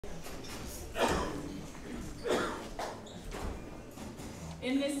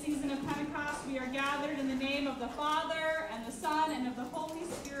In this season of Pentecost, we are gathered in the name of the Father, and the Son, and of the Holy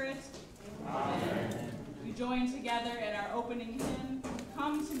Spirit. Amen. We join together in our opening hymn,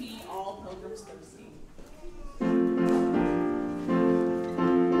 Come to Me, All Pilgrims Thirsty.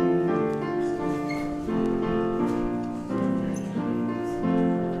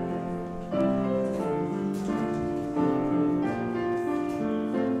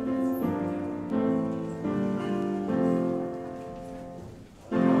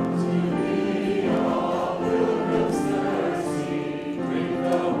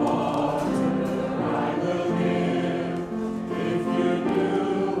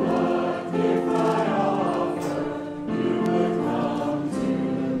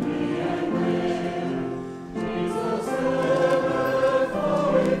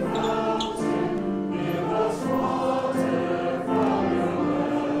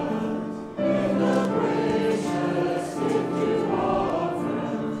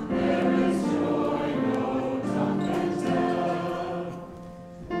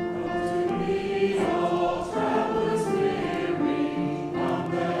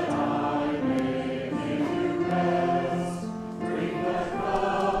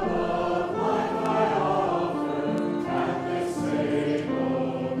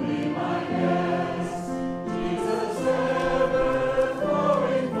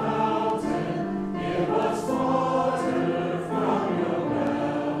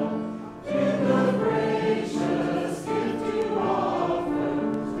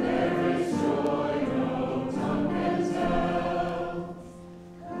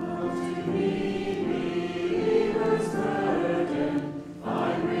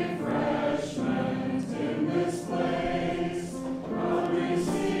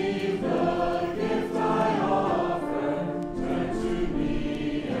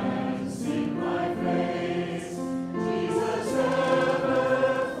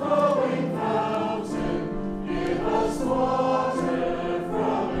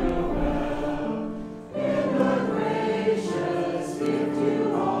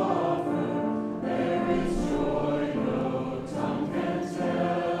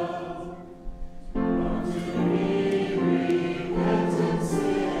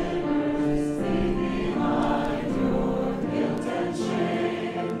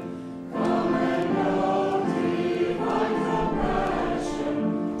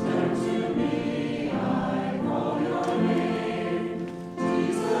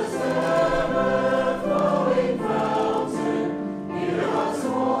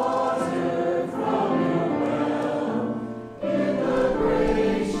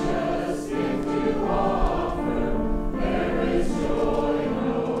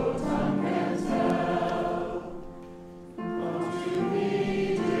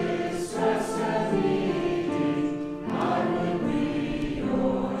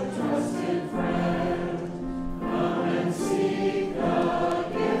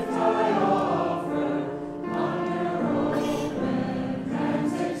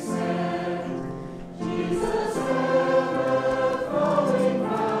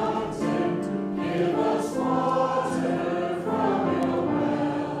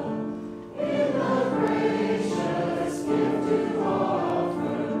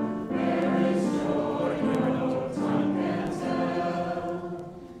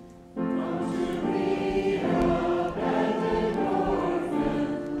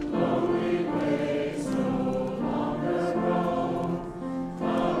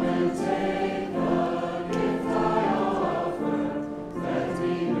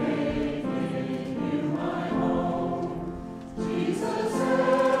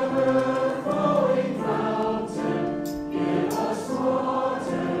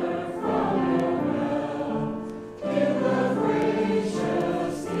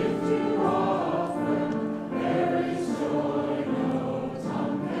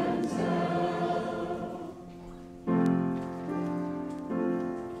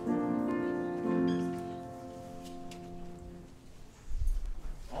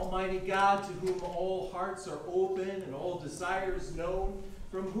 Almighty God, to whom all hearts are open and all desires known,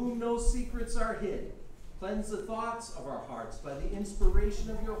 from whom no secrets are hid, cleanse the thoughts of our hearts by the inspiration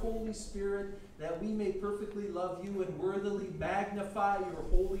of your Holy Spirit, that we may perfectly love you and worthily magnify your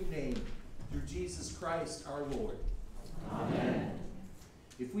holy name, through Jesus Christ our Lord. Amen.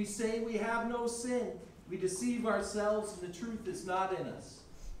 If we say we have no sin, we deceive ourselves and the truth is not in us.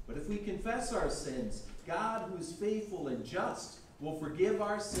 But if we confess our sins, God, who is faithful and just, will forgive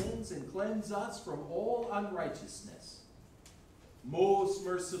our sins and cleanse us from all unrighteousness. Most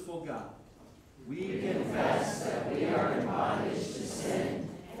merciful God, we confess that we are in bondage to sin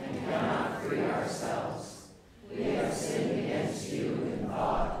and cannot free ourselves. We have sinned against you in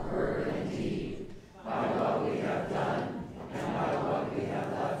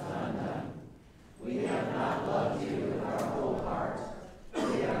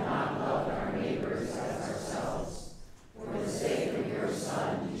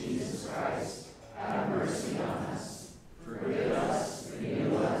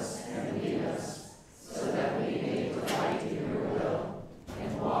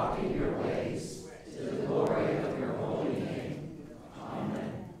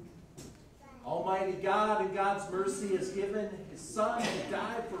God's mercy has given his Son who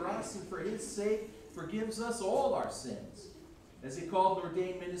died for us, and for his sake forgives us all our sins. As a called and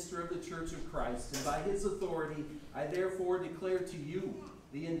ordained minister of the Church of Christ, and by his authority, I therefore declare to you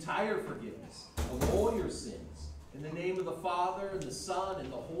the entire forgiveness of all your sins. In the name of the Father, and the Son, and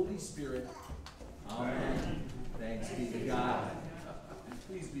the Holy Spirit. Amen. Thanks be to God.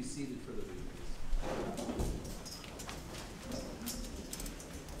 Please be seated for the readings.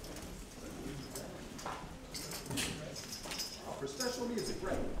 For special music,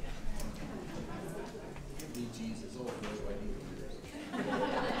 right? Give me Jesus. Oh, boy, do I need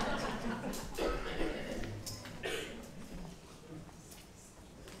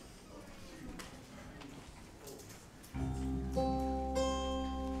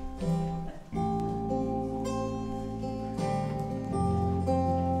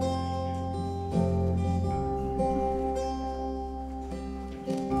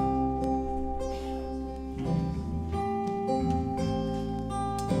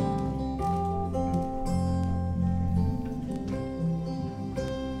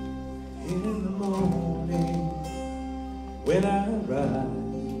when I rise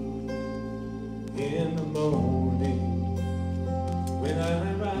in the morning, when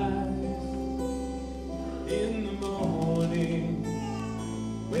I rise in the morning,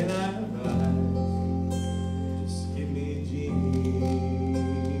 when I rise, just give me Jesus,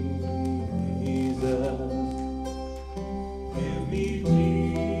 give me Jesus,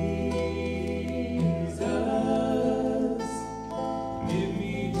 give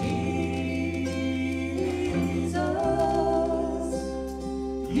me Jesus.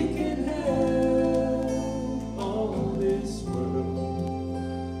 You can have all this world,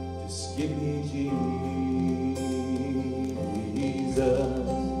 just give me Jesus.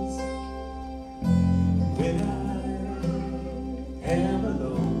 When I am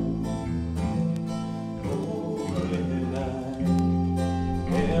alone, oh, when I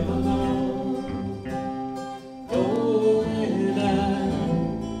am alone, oh, when I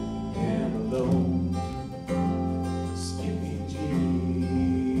am alone, just give me Jesus.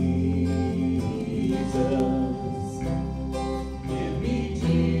 Give me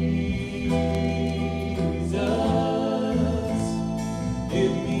Jesus.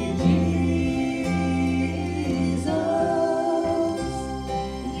 Give me Jesus.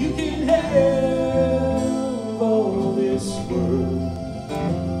 You can have all this world.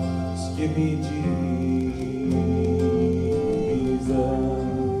 Just give me Jesus.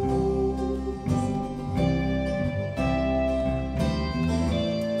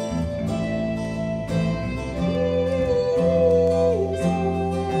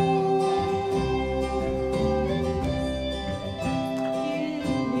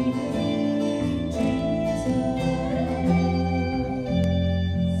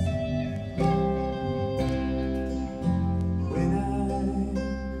 When I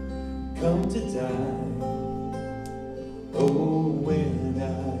come to die, oh, when I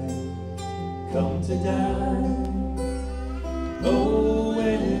come to die, oh,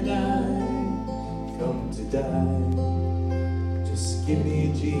 when I come to die, just give me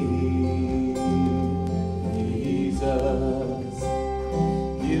Jesus.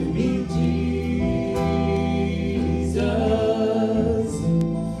 Give me Jesus.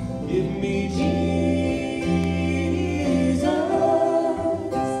 Give me Jesus.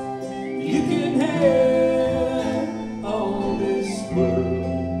 You can have all this world.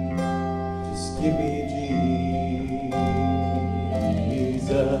 Just give me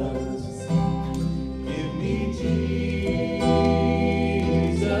Jesus. Give me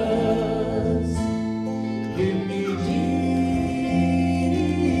Jesus. Give me Jesus.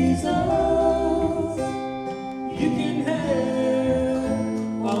 You can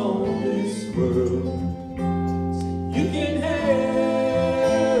have all this world. You can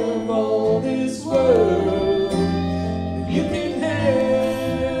have all this world. You can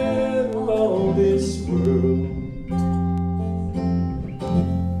have all this world.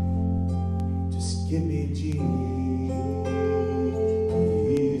 Just give me Jesus.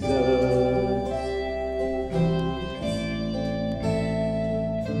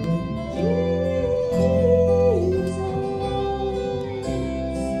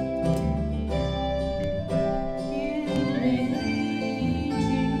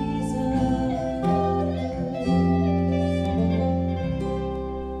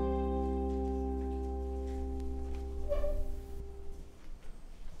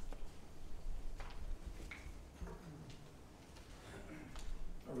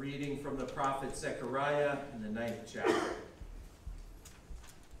 A reading from the prophet Zechariah in the 9th chapter.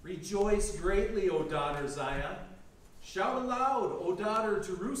 Rejoice greatly, O daughter Zion. Shout aloud, O daughter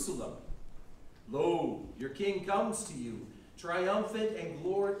Jerusalem. Lo, your king comes to you. Triumphant and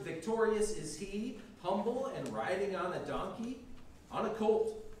victorious is he, humble and riding on a donkey, on a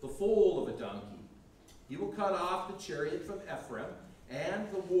colt, the foal of a donkey. He will cut off the chariot from Ephraim, and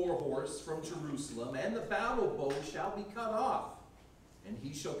the war horse from Jerusalem, and the battle bow shall be cut off, and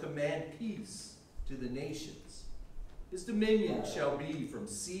he shall command peace to the nations. His dominion shall be from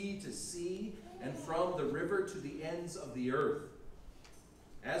sea to sea, and from the river to the ends of the earth.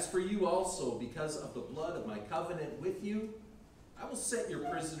 As for you also, because of the blood of my covenant with you, I will set your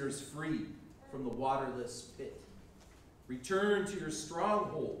prisoners free from the waterless pit. Return to your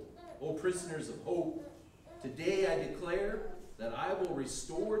stronghold, O prisoners of hope. Today I declare that I will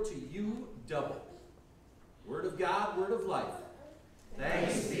restore to you double. Word of God, word of life.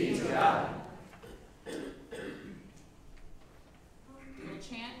 Thanks be to God.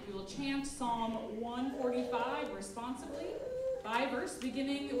 We will chant Psalm 145 responsibly, by verse,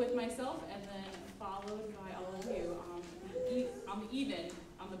 beginning with myself and then followed by all of you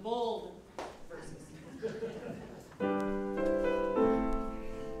on the bold verses.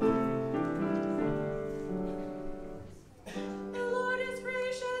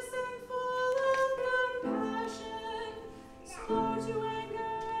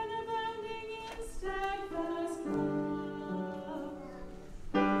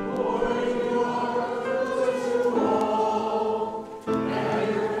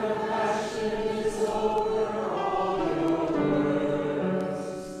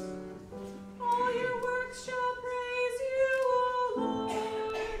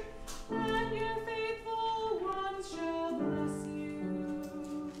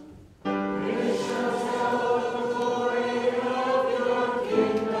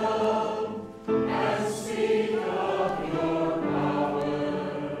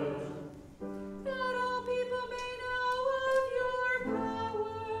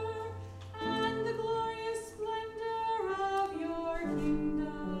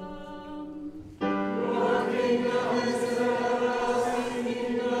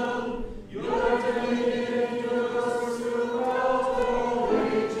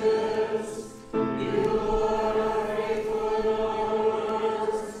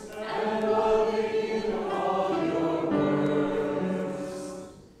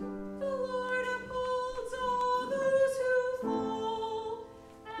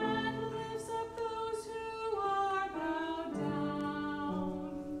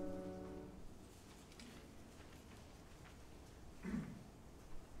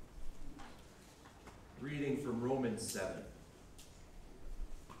 From Romans 7.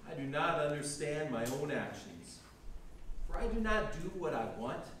 I do not understand my own actions, for I do not do what I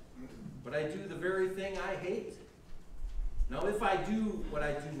want, but I do the very thing I hate. Now if I do what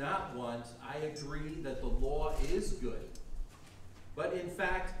I do not want, I agree that the law is good. But in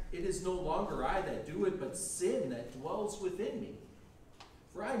fact, it is no longer I that do it, but sin that dwells within me.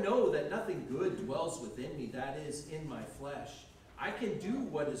 For I know that nothing good dwells within me, that is, in my flesh. I can do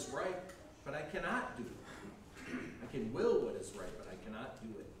what is right, but I cannot do it. I can will what is right, but I cannot do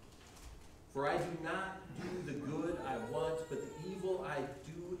it. For I do not do the good I want, but the evil I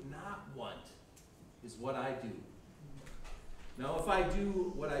do not want is what I do. Now if I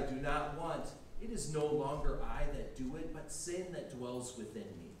do what I do not want, it is no longer I that do it, but sin that dwells within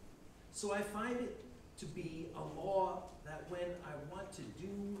me. So I find it to be a law that when I want to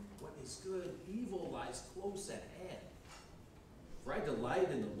do what is good, evil lies close at hand. For I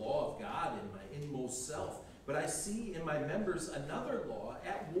delight in the law of God in my inmost self, but I see in my members another law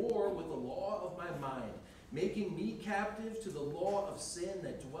at war with the law of my mind, making me captive to the law of sin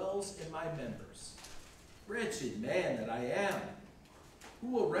that dwells in my members. Wretched man that I am, who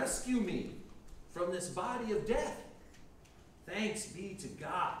will rescue me from this body of death? Thanks be to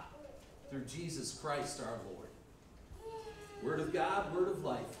God through Jesus Christ our Lord. Word of God, word of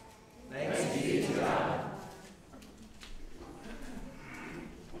life. Thanks be to God.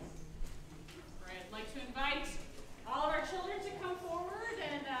 I'd like to invite all of our children to come forward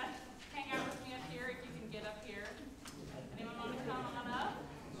and hang out with me up here if you can get up here. Anyone want to come on up?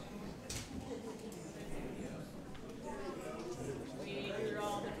 Waiting through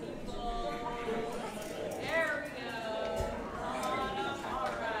all the people. There we go. Come on up.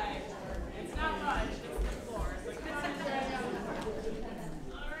 All right. It's not much. It's the floor. So come on in.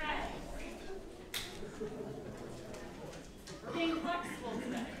 All right. We're being flexible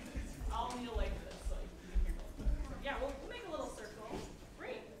today. I'll kneel like this so you can hear me. Yeah, we'll make a little circle.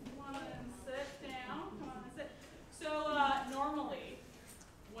 Great. Come on and sit down. Come on and sit. So normally,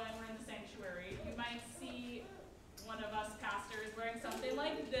 when we're in the sanctuary, you might see one of us pastors wearing something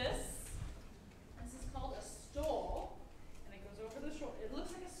like this. This is called a stole, and it goes over the shoulder. It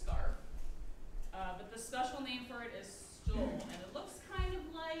looks like a scarf, special name for it is stole, and it looks kind of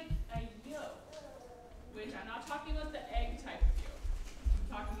like a yolk, which I'm not talking about the egg type of yolk. I'm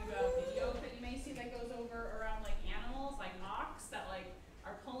talking about the yolk that you may see that goes over around like animals, like ox, that like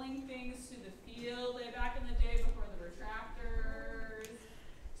are pulling things to the field way back in the day before there were tractors.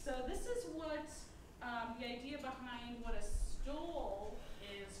 So this is what the idea behind what a stole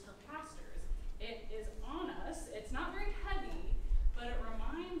is for pastors. It is on us. It's not very heavy, but it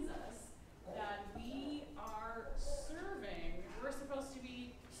reminds us that we are serving. We're supposed to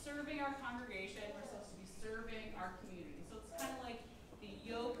be serving our congregation. We're supposed to be serving our community. So it's kind of like the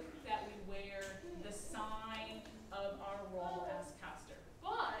yoke that we wear, the sign of our role as pastor.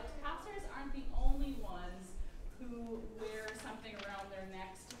 But pastors aren't the only ones who wear something around their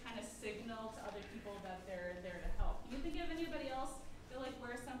necks to kind of signal to other people that they're there to help. Can you think of anybody else that like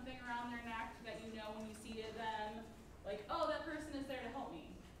wears something around their neck that you know when you see them, like, oh, that person is there to help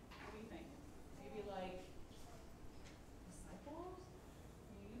me? What do you think? Maybe like disciples?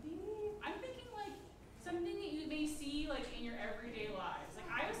 Maybe? I'm thinking like something that you may see like in your everyday lives. Like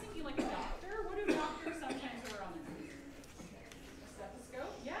I was thinking like a doctor. What do doctors sometimes wear on their neck? A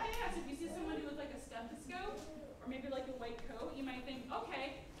stethoscope? Yeah. So if you see somebody with like a stethoscope or maybe like a white coat, you might think,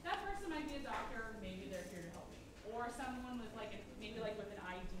 okay, that person might be a doctor. Maybe they're here to help me. Or someone with like maybe like with an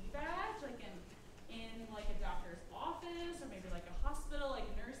ID badge, like in like a doctor's office, or maybe like a hospital, like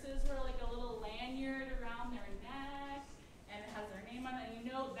nurses wear like a little lanyard around their neck and it has their name on it, and you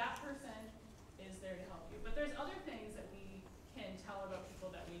know that person is there to help you. But there's other things that we can tell about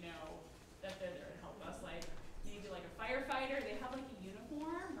people that we know that they're there to help us, like maybe like a firefighter, they have like a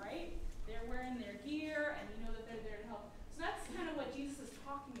uniform, right? They're wearing their gear and you know that they're there to help. So that's kind of what Jesus is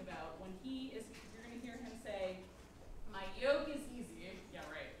talking about when you're going to hear him say, my yoke is easy. Yeah,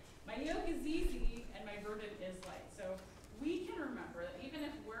 right. My yoke is easy and my burden is light. So we can remember that even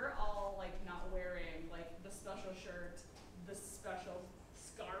if we're all like not wearing like the special shirt, the special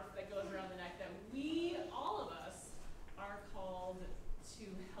scarf that goes around the neck, that we, all of us, are called to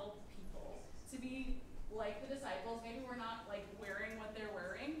help people, to be like the disciples. Maybe we're not like wearing what they're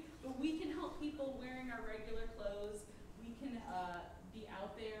wearing, but we can help people wearing our regular clothes. We can be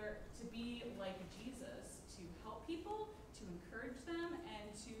out there to be like Jesus, to help people, to encourage them, and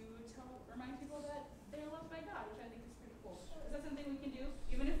to remind people that they're loved by God, which I think is pretty cool. Is that something we can do?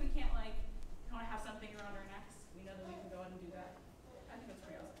 Even if we can't like kind of have something around our necks, we know that we can go out and do that. I think that's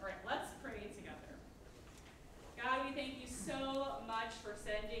pretty awesome. All right, let's pray together. God, we thank you so much for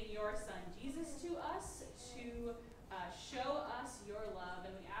sending your son Jesus to us to show us your love,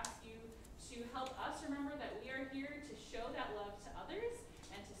 and we ask you to help us remember that we are here to show that love to others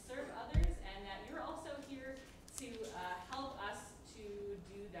and to serve others, and that you're also here to help us to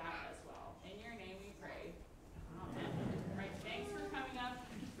do that as well. In your name we pray. Amen. All right, thanks for coming up.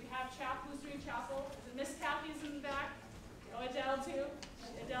 We have who's doing chapel? Is it Miss Kathy's in the back? Oh, Adele too?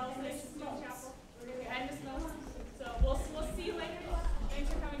 Adele's doing chapel. And Miss Moses. So we'll see you later. Thanks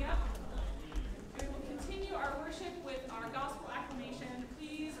for coming up. We will continue our worship with our gospel acclamation.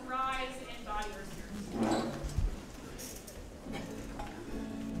 Please rise in body or spirit.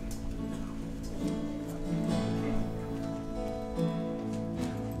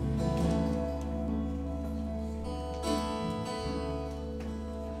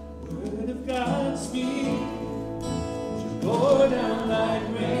 Word of God speak, to pour down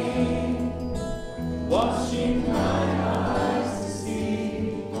like rain, washing my eyes to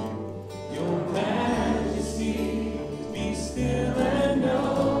see your majesty. Be still and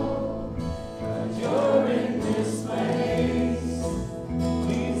know that you're in this place.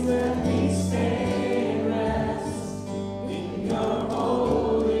 Please let me stay and rest in your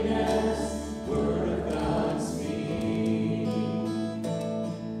holiness. Word of God speak.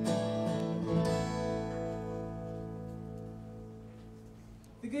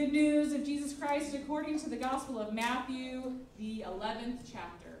 The good news of Jesus Christ according to the Gospel of Matthew, the 11th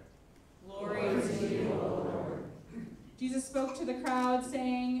chapter. Glory to you, O Lord. Jesus spoke to the crowd,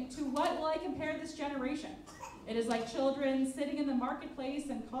 saying, "To what will I compare this generation? It is like children sitting in the marketplace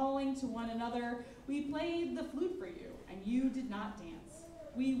and calling to one another, 'We played the flute for you, and you did not dance.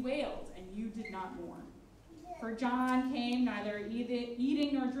 We wailed, and you did not mourn.' For John came neither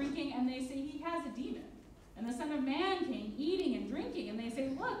eating nor drinking, and they say he has a demon. And the Son of Man came eating and drinking, and they say,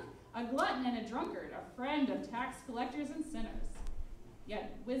 'Look, a glutton and a drunkard, a friend of tax collectors and sinners.'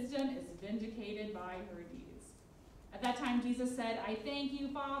 Yet wisdom is vindicated by her deeds." At that time Jesus said, "I thank you,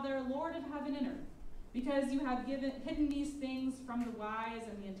 Father, Lord of heaven and earth, because you have hidden these things from the wise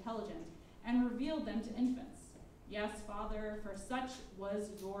and the intelligent, and revealed them to infants. Yes, Father, for such was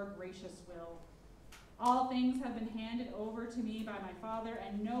your gracious will. All things have been handed over to me by my Father,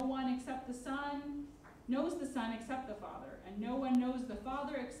 and no one except the Son knows the Son except the Father, and no one knows the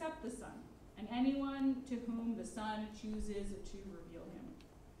Father except the Son, and anyone to whom the Son chooses to reveal him.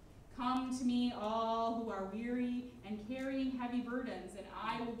 Come to me, all who are weary and carrying heavy burdens, and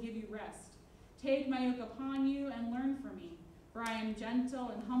I will give you rest. Take my yoke upon you and learn from me, for I am gentle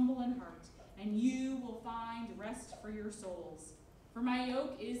and humble in heart, and you will find rest for your souls. For my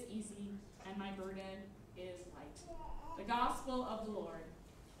yoke is easy, and my burden is light. The gospel of the Lord.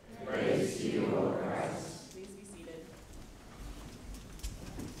 Praise to you, O Christ. Please be seated.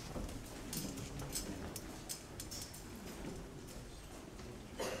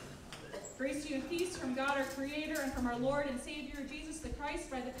 Grace to you and peace from God our Creator and from our Lord and Savior Jesus the Christ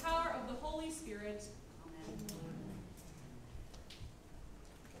by the power of the Holy Spirit. Amen.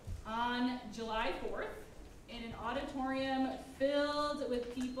 On July 4th, in an auditorium filled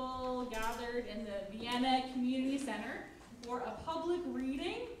with people gathered in the Vienna Community Center for a public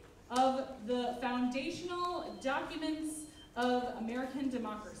reading of the foundational documents of American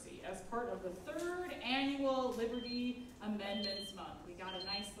democracy as part of the 3rd annual Liberty Amendments Month. We got a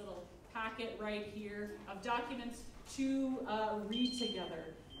nice little packet right here of documents to read together.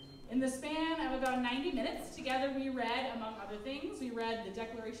 In the span of about 90 minutes, together we read, among other things, we read the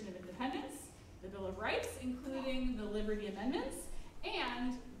Declaration of Independence, the Bill of Rights, including the Liberty Amendments,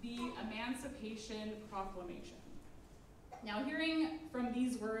 and the Emancipation Proclamation. Now, hearing from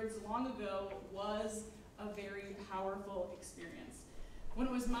these words long ago was a very powerful experience. When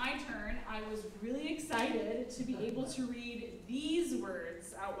it was my turn, I was really excited to be able to read these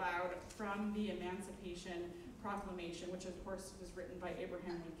words out loud from the Emancipation Proclamation, which of course was written by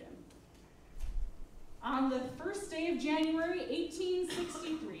Abraham Lincoln. On the first day of January,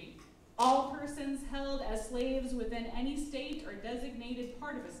 1863, all persons held as slaves within any state or designated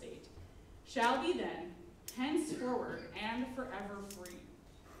part of a state shall be then, henceforward and forever free,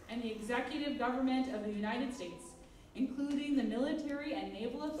 and the executive government of the United States, including the military and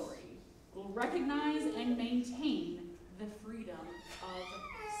naval authority, will recognize and maintain the freedom of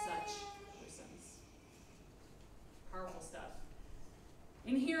such persons. Powerful stuff.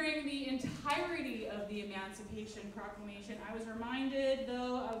 In hearing the entirety of the Emancipation Proclamation, I was reminded,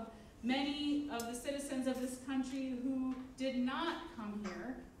 though, of many of the citizens of this country who did not come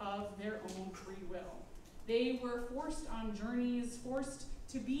here of their own free will. They were forced on journeys, forced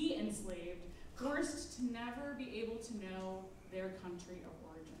to be enslaved, forced to never be able to know their country of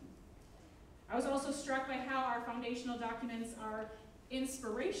origin. I was also struck by how our foundational documents are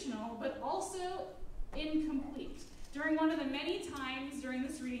inspirational, but also incomplete. During one of the many times during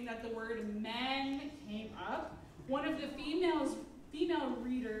this reading that the word men came up, one of the female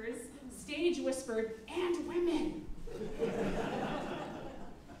readers stage whispered, "and women."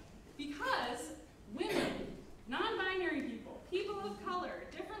 Because women, non-binary people, people of color,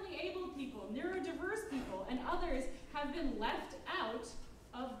 differently abled people, neurodiverse people, and others have been left out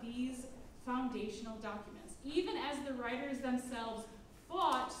of these foundational documents, even as the writers themselves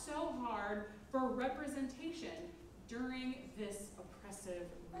fought so hard for representation during this oppressive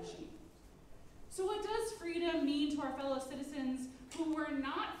regime. So what does freedom mean to our fellow citizens who were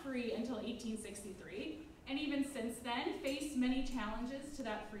not free until 1863, and even since then face many challenges to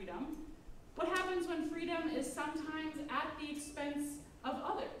that freedom? What happens when freedom is sometimes at the expense of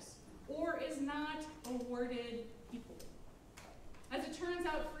others, or is not awarded equally? As it turns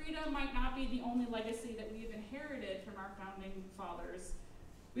out, freedom might not be the only legacy that we've inherited from our founding fathers.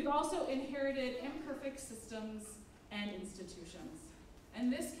 We've also inherited imperfect systems and institutions.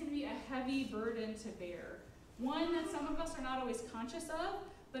 And this can be a heavy burden to bear, one that some of us are not always conscious of,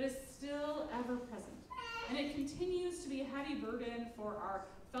 but is still ever present. And it continues to be a heavy burden for our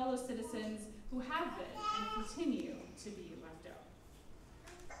fellow citizens who have been and continue to be left out.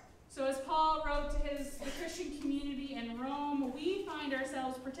 So as Paul wrote to the Christian community in Rome, we find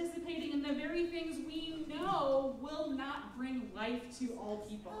ourselves participating in the very things we know will not bring life to all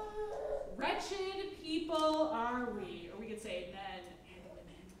people. Wretched people are we, or we could say men and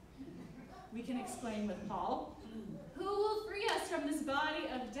women. We can explain with Paul, who will free us from this body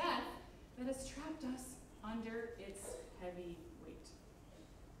of death that has trapped us under its heavy weight.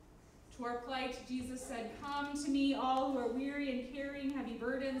 To our plight, Jesus said, "Come to me, all who are weary and carrying heavy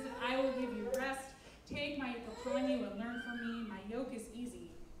burdens, and I will give you rest. Take my yoke upon you and learn from me. My yoke is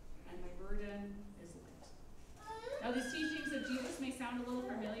easy, and my burden is light." Now, these teachings of Jesus may sound a little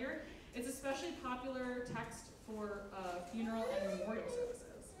familiar. It's especially popular text for funeral and memorial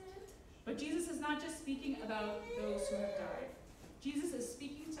services. But Jesus is not just speaking about those who have died. Jesus is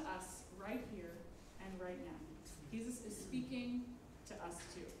speaking to us right here and right now. Jesus is speaking to us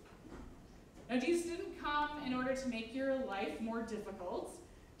too. Now, Jesus didn't come in order to make your life more difficult.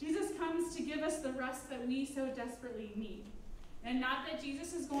 Jesus comes to give us the rest that we so desperately need. And not that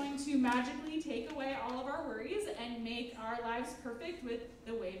Jesus is going to magically take away all of our worries and make our lives perfect with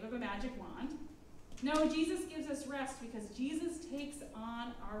the wave of a magic wand. No, Jesus gives us rest because Jesus takes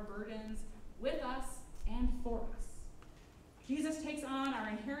on our burdens with us and for us. Jesus takes on our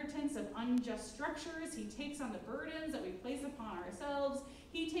inheritance of unjust structures. He takes on the burdens that we place upon ourselves.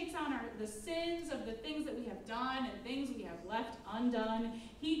 He takes on the sins of the things that we have done and things we have left undone.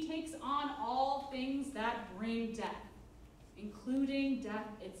 He takes on all things that bring death, including death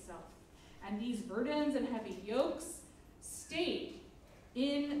itself. And these burdens and heavy yokes stayed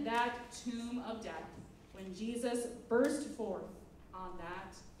in that tomb of death when Jesus burst forth on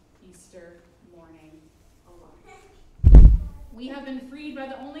that Easter morning alive. We have been freed by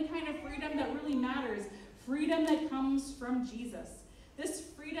the only kind of freedom that really matters, freedom that comes from Jesus. This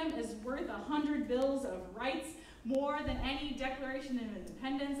freedom is worth 100 bills of rights, more than any Declaration of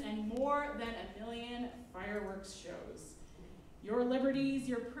Independence, and more than 1 million fireworks shows. Your liberties,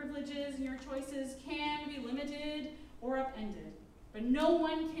 your privileges, and your choices can be limited or upended, but no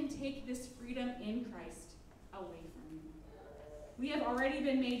one can take this freedom in Christ away from you. We have already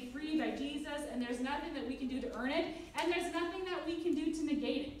been made free by Jesus, and there's nothing that we can do to earn it, and there's nothing that we can do to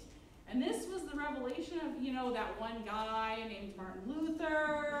negate it. And this was the revelation of, that one guy named Martin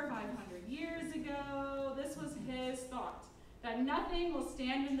Luther 500 years ago. This was his thought, that nothing will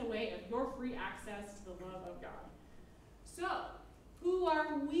stand in the way of your free access to the love of God. So, who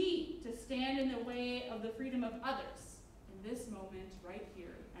are we to stand in the way of the freedom of others in this moment right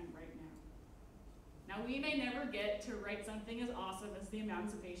here and right now? Now, we may never get to write something as awesome as the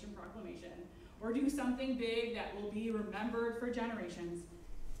Emancipation Proclamation or do something big that will be remembered for generations.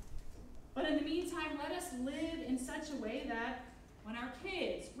 But in the meantime, let us live in such a way that when our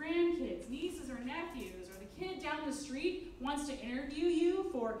kids, grandkids, nieces or nephews, or the kid down the street wants to interview you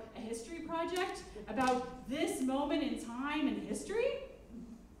for a history project about this moment in time in history,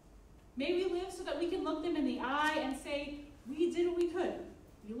 may we live so that we can look them in the eye and say, we did what we could.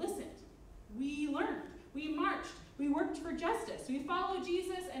 We listened. We learned. We marched. We worked for justice. We followed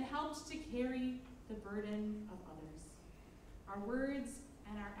Jesus and helped to carry the burden of others. Our words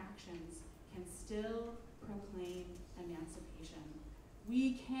and our actions can still proclaim emancipation.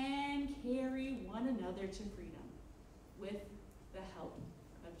 We can carry one another to freedom with the help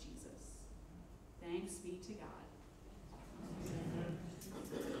of Jesus. Thanks be to God.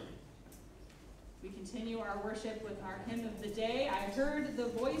 We continue our worship with our hymn of the day. I heard the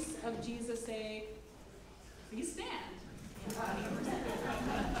voice of Jesus say, "Please stand."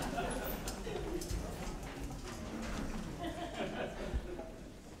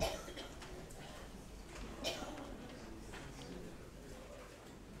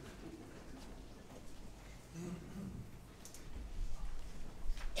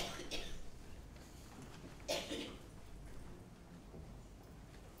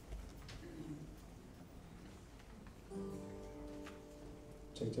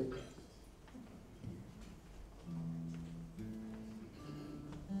 Check, check.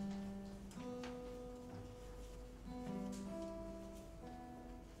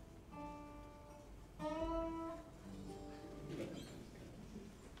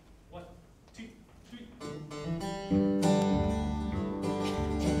 One, two, three.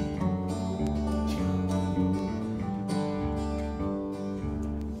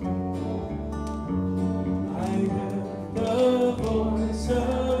 I heard the voice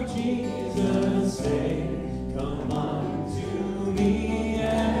of Jesus.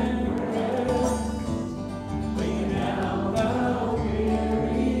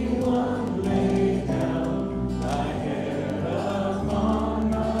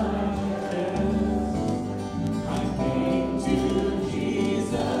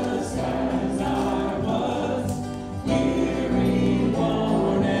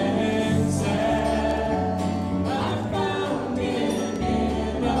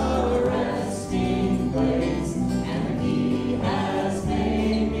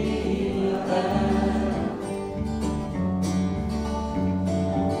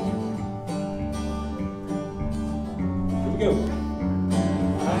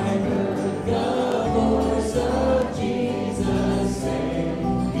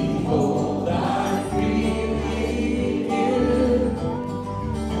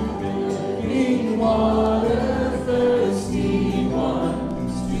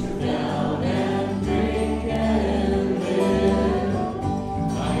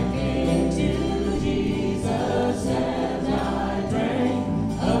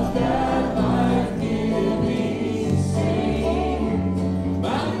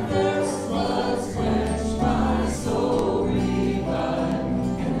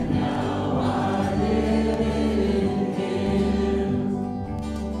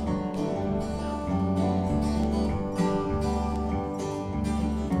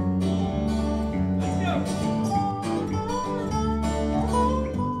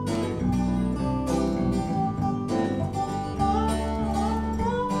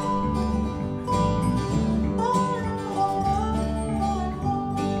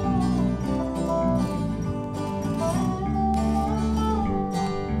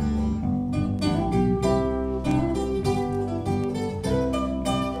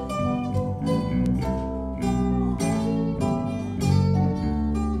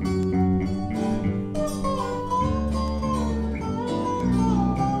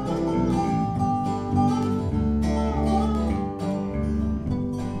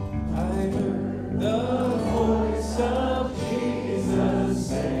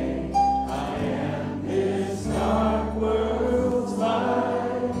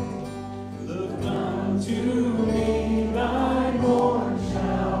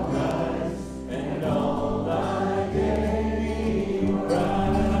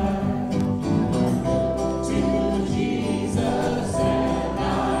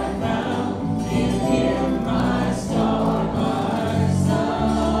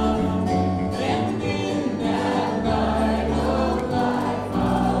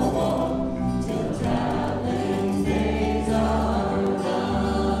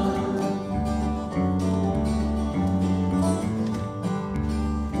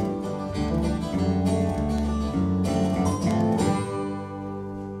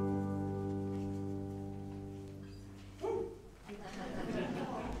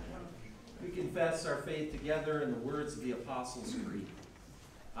 confess our faith together in the words of the Apostles' Creed.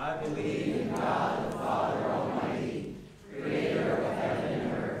 I believe in God, the Father Almighty, creator of heaven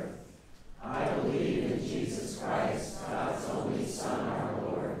and earth. I believe in Jesus Christ, God's only Son, our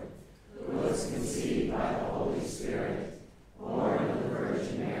Lord, who was conceived by the Holy Spirit, born of the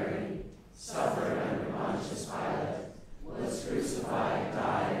Virgin Mary, suffered under Pontius Pilate, was crucified,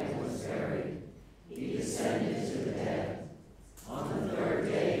 died, and was buried. He descended to the dead. On the third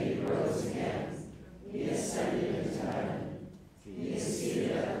day he rose again. He ascended into heaven. He is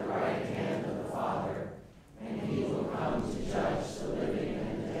seated at the right hand of the Father, and he will come to judge the living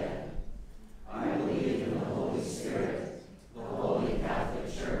and the dead. I believe in the Holy Spirit, the Holy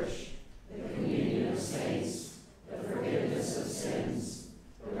Catholic Church, the communion of saints, the forgiveness of sins,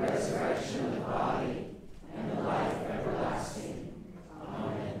 the resurrection of the body, and the life everlasting.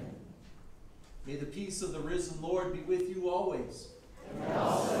 Amen. May the peace of the risen Lord be with you always. And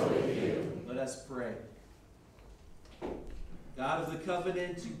also with you. Let us pray. God of the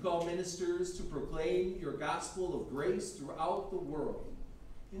covenant, you call ministers to proclaim your gospel of grace throughout the world.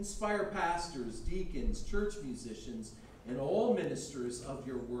 Inspire pastors, deacons, church musicians, and all ministers of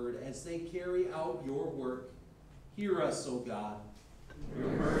your word as they carry out your work. Hear us, O God. Your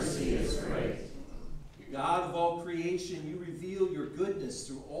mercy is great. God of all creation, you reveal your goodness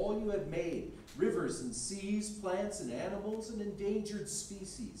through all you have made, rivers and seas, plants and animals, and endangered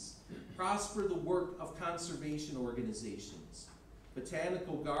species. Prosper the work of conservation organizations,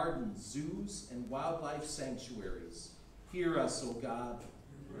 botanical gardens, zoos, and wildlife sanctuaries. Hear us, O God.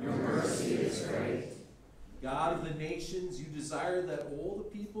 Your mercy is great. God of the nations, you desire that all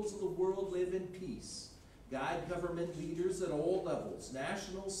the peoples of the world live in peace. Guide government leaders at all levels,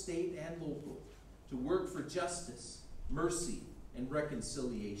 national, state, and local, to work for justice, mercy, and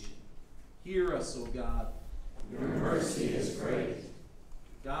reconciliation. Hear us, O God. Your mercy is great.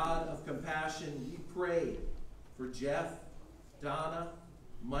 God of compassion, we pray for Jeff, Donna,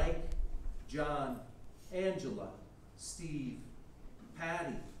 Mike, John, Angela, Steve,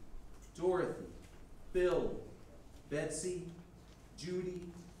 Patty, Dorothy, Bill, Betsy, Judy,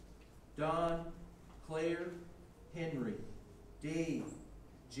 Don, Claire, Henry, Dave,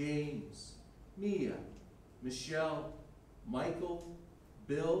 James, Mia, Michelle, Michael,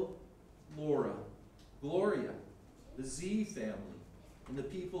 Bill, Laura, Gloria, the Z family, and the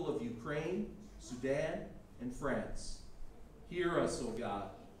people of Ukraine, Sudan, and France. Hear us, O God.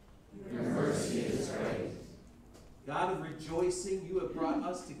 Your mercy is great. God of rejoicing, you have brought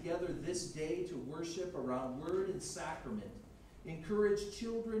us together this day to worship around word and sacrament. Encourage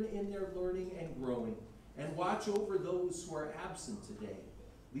children in their learning and growing, and watch over those who are absent today.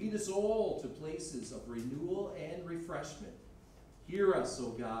 Lead us all to places of renewal and refreshment. Hear us, O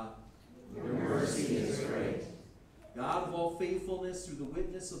God. Your mercy is great. God of all faithfulness, through the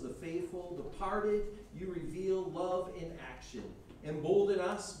witness of the faithful departed, you reveal love in action. Embolden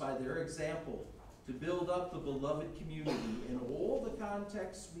us by their example to build up the beloved community in all the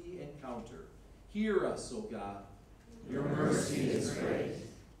contexts we encounter. Hear us, O God. Your mercy is great.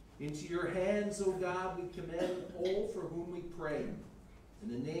 Into your hands, O God, we commend all for whom we pray. In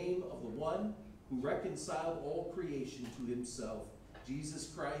the name of the one who reconciled all creation to himself,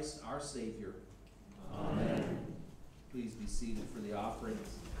 Jesus Christ, our Savior. Amen. Please be seated for the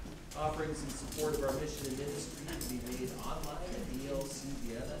offerings. Offerings in support of our mission and ministry can be made online at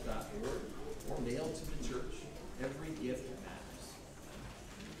elcvienna.org or mailed to the church. Every gift matters.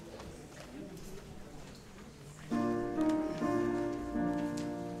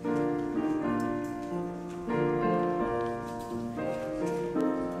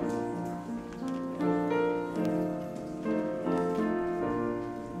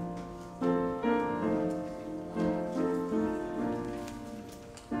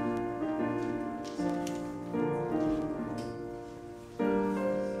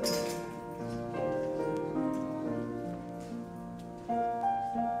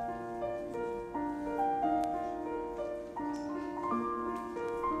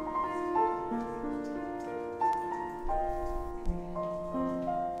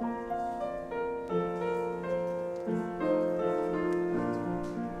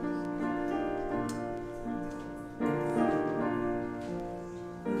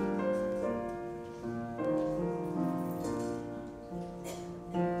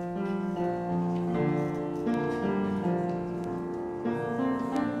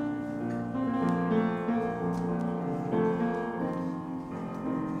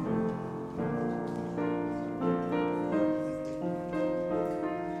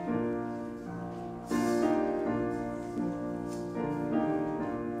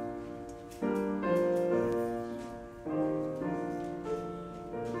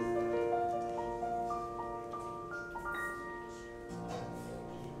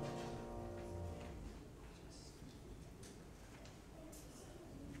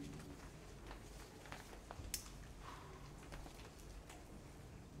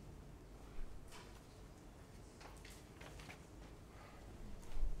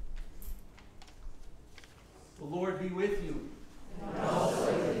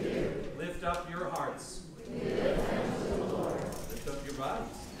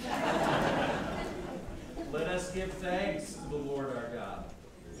 give thanks to the Lord our God.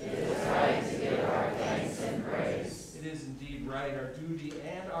 It is right to give our thanks and praise. It is indeed right, our duty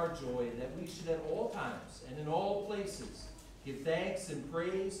and our joy, that we should at all times and in all places give thanks and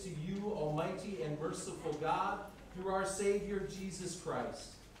praise to you, Almighty and merciful God, through our Savior Jesus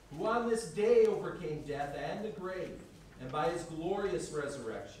Christ, who on this day overcame death and the grave, and by his glorious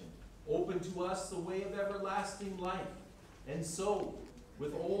resurrection opened to us the way of everlasting life. And so,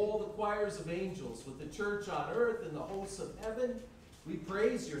 with all the choirs of angels, with the church on earth and the hosts of heaven, we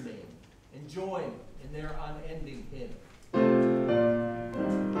praise your name and join in their unending hymn.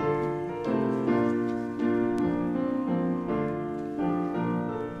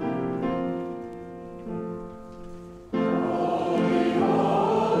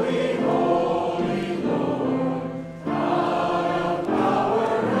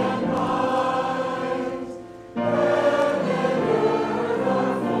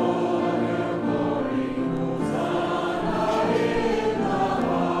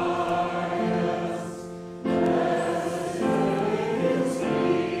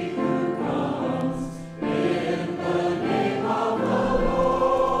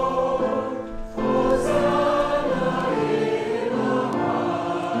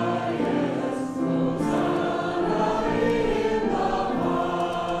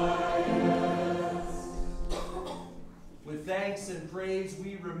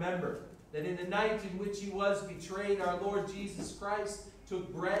 That in the night in which he was betrayed, our Lord Jesus Christ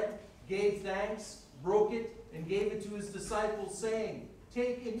took bread, gave thanks, broke it, and gave it to his disciples, saying,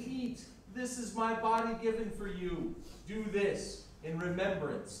 "Take and eat. This is my body given for you. Do this in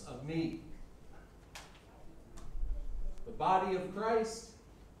remembrance of me." The body of Christ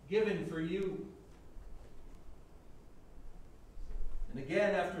given for you. And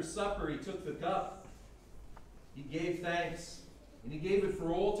again, after supper, he took the cup. He gave thanks. And he gave it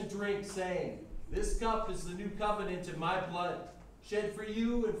for all to drink, saying, "This cup is the new covenant in my blood, shed for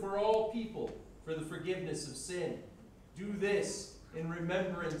you and for all people for the forgiveness of sin. Do this in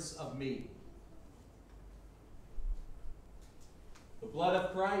remembrance of me." The blood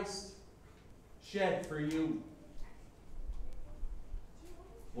of Christ shed for you.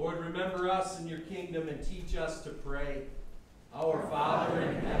 Lord, remember us in your kingdom and teach us to pray. Our Father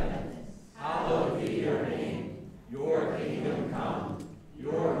in heaven, hallowed be your name. Your kingdom come,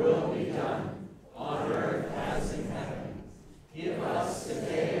 your will be done, on earth as in heaven. Give us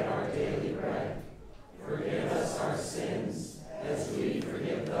today our daily bread. Forgive us our sins, as we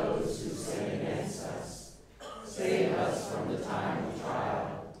forgive those who sin against us. Save us from the time of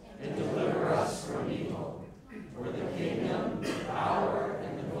trial, and deliver us from evil. For the kingdom, the power,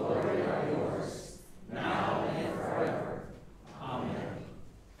 and the glory are yours, now and forever. Amen.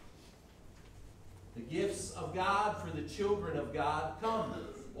 The gifts of God for the children of God come.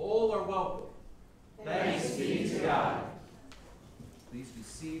 All are welcome. Thanks be to God. Please be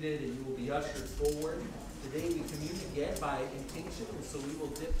seated and you will be ushered forward. Today we commune again by intinction, and so we will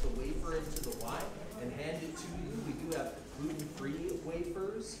dip the wafer into the wine and hand it to you. We do have gluten-free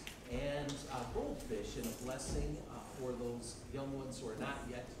wafers and goldfish, and a blessing for those young ones who are not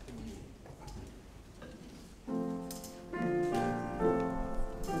yet communing. Oh,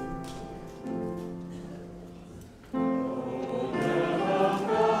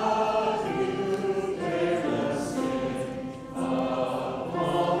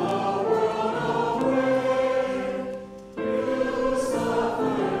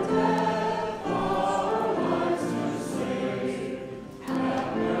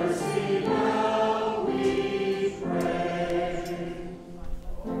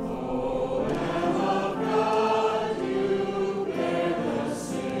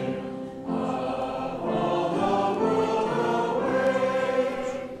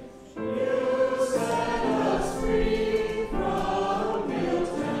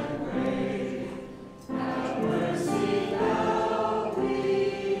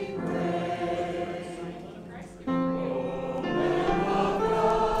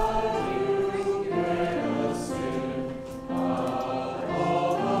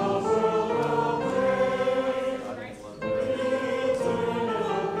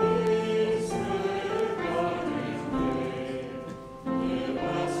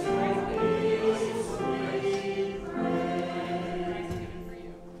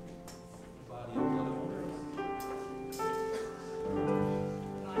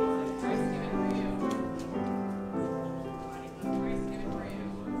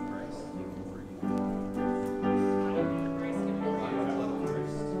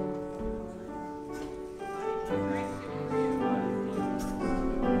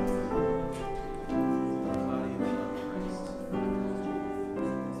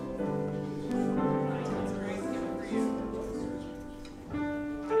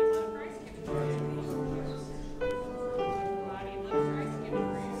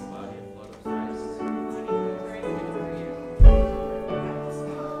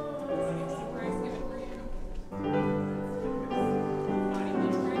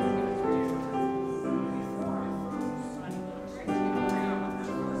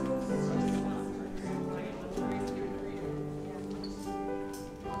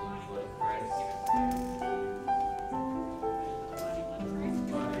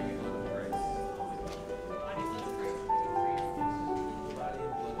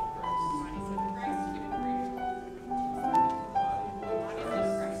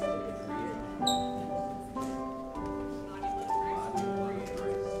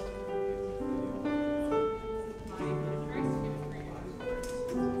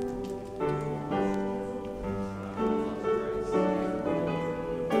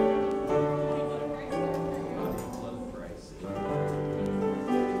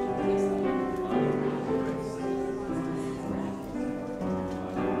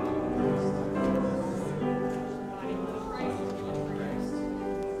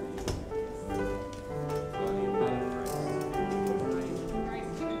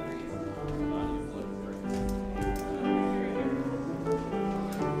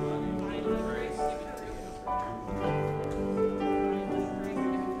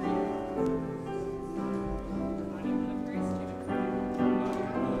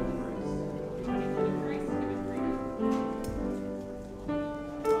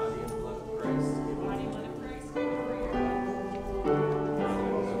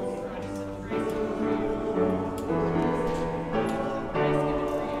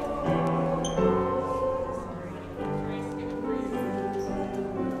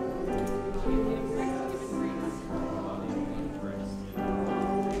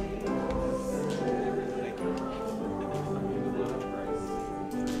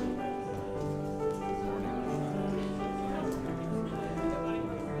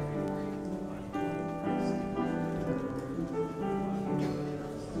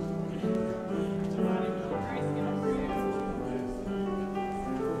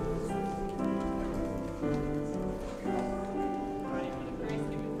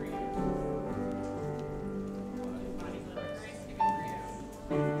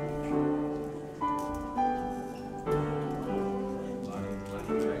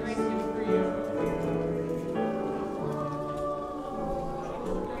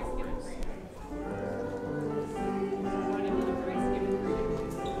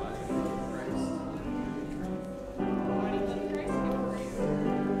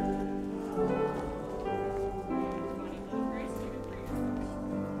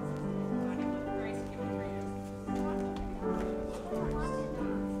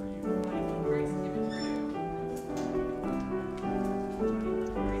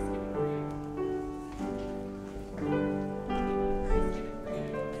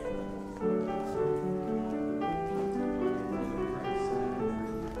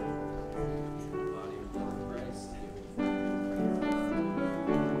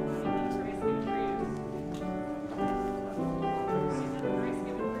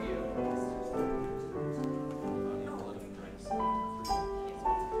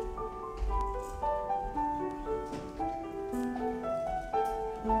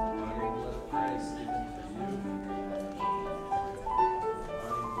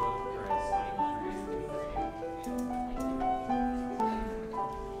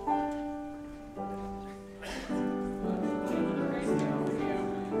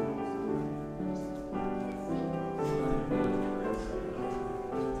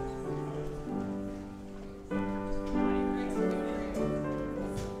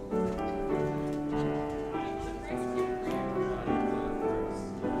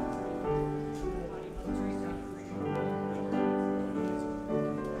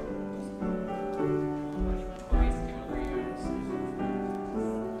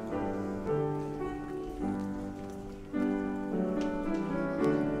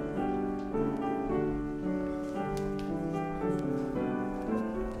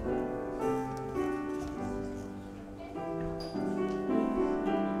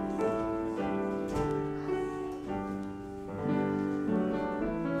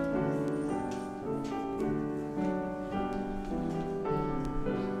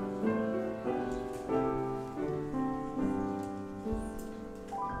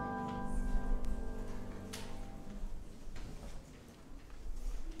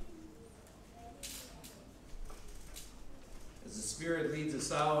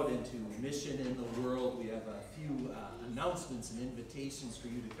 us out into mission in the world, we have a few announcements and invitations for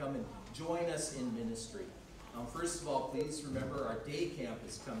you to come and join us in ministry. First of all, please remember our day camp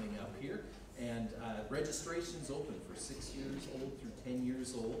is coming up here, and registration's open for 6 years old through 10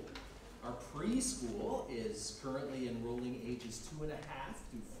 years old. Our preschool is currently enrolling ages 2.5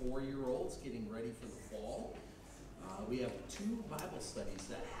 through 4-year-olds, getting ready for the fall. We have 2 Bible studies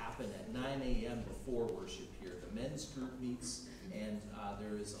that happen at 9 a.m. before worship here. The men's group meets, and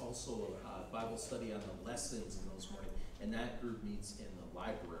there is also a Bible study on the lessons in those mornings, and that group meets in the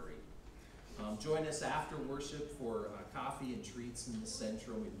library. Join us after worship for coffee and treats in the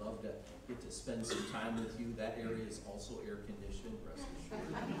Centrum. We'd love to get to spend some time with you. That area is also air conditioned, rest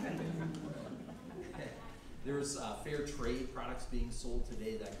assured. There's fair trade products being sold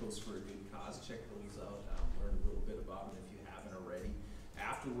today. That goes for a good cause. Check those out. Learn a little bit about them if you haven't already.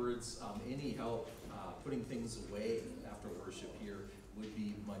 Afterwards, any help putting things away after worship here would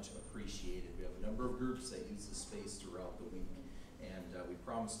be much appreciated. We have a number of groups that use the space throughout the week. And we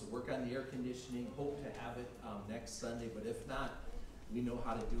promise to work on the air conditioning, hope to have it next Sunday, but if not, we know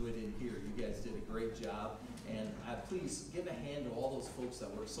how to do it in here. You guys did a great job, and please give a hand to all those folks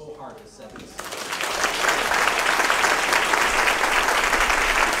that worked so hard to set this up.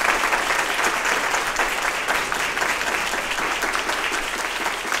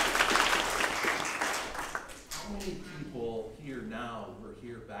 How many people here now were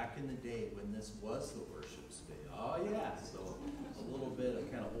here back in the day when this was the worship space? Oh yeah, so a little bit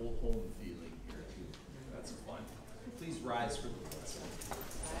of kind of old home feeling here too. That's fun. Please rise for the blessing.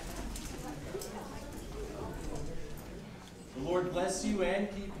 The Lord bless you and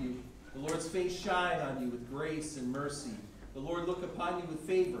keep you. The Lord's face shine on you with grace and mercy. The Lord look upon you with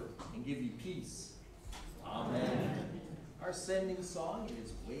favor and give you peace. Amen. Our sending song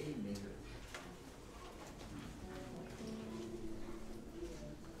is Waymaker.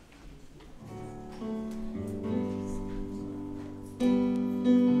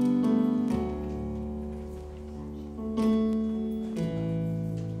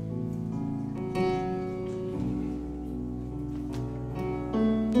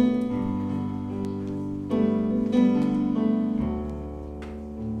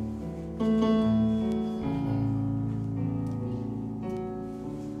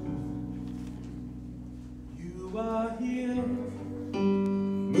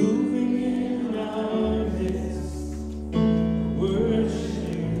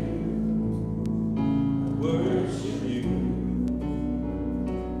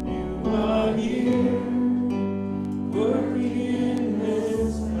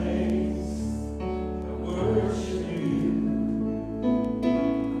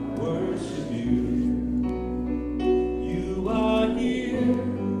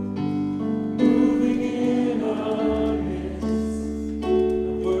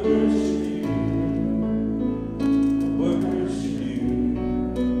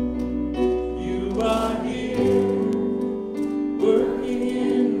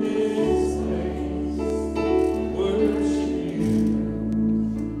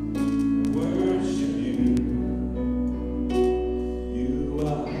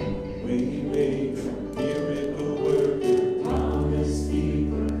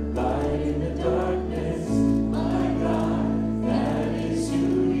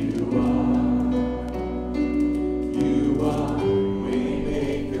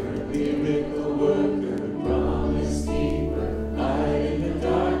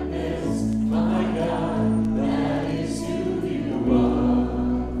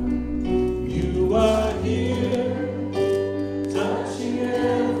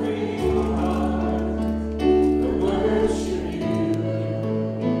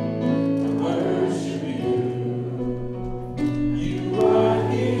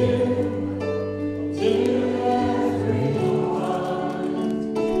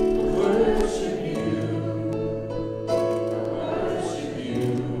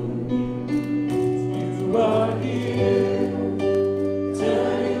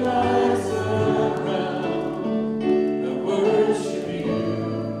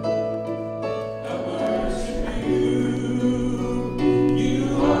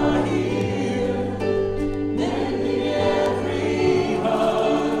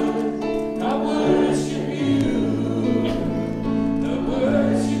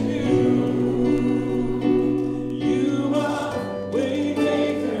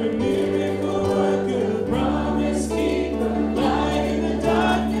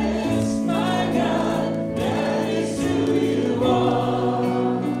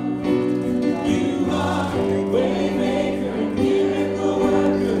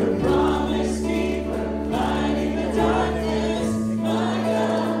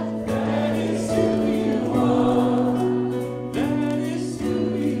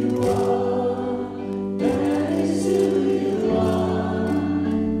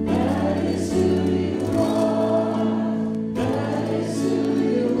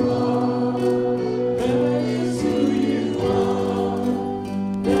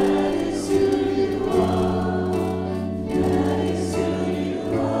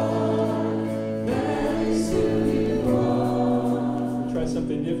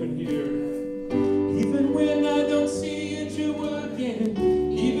 something different here.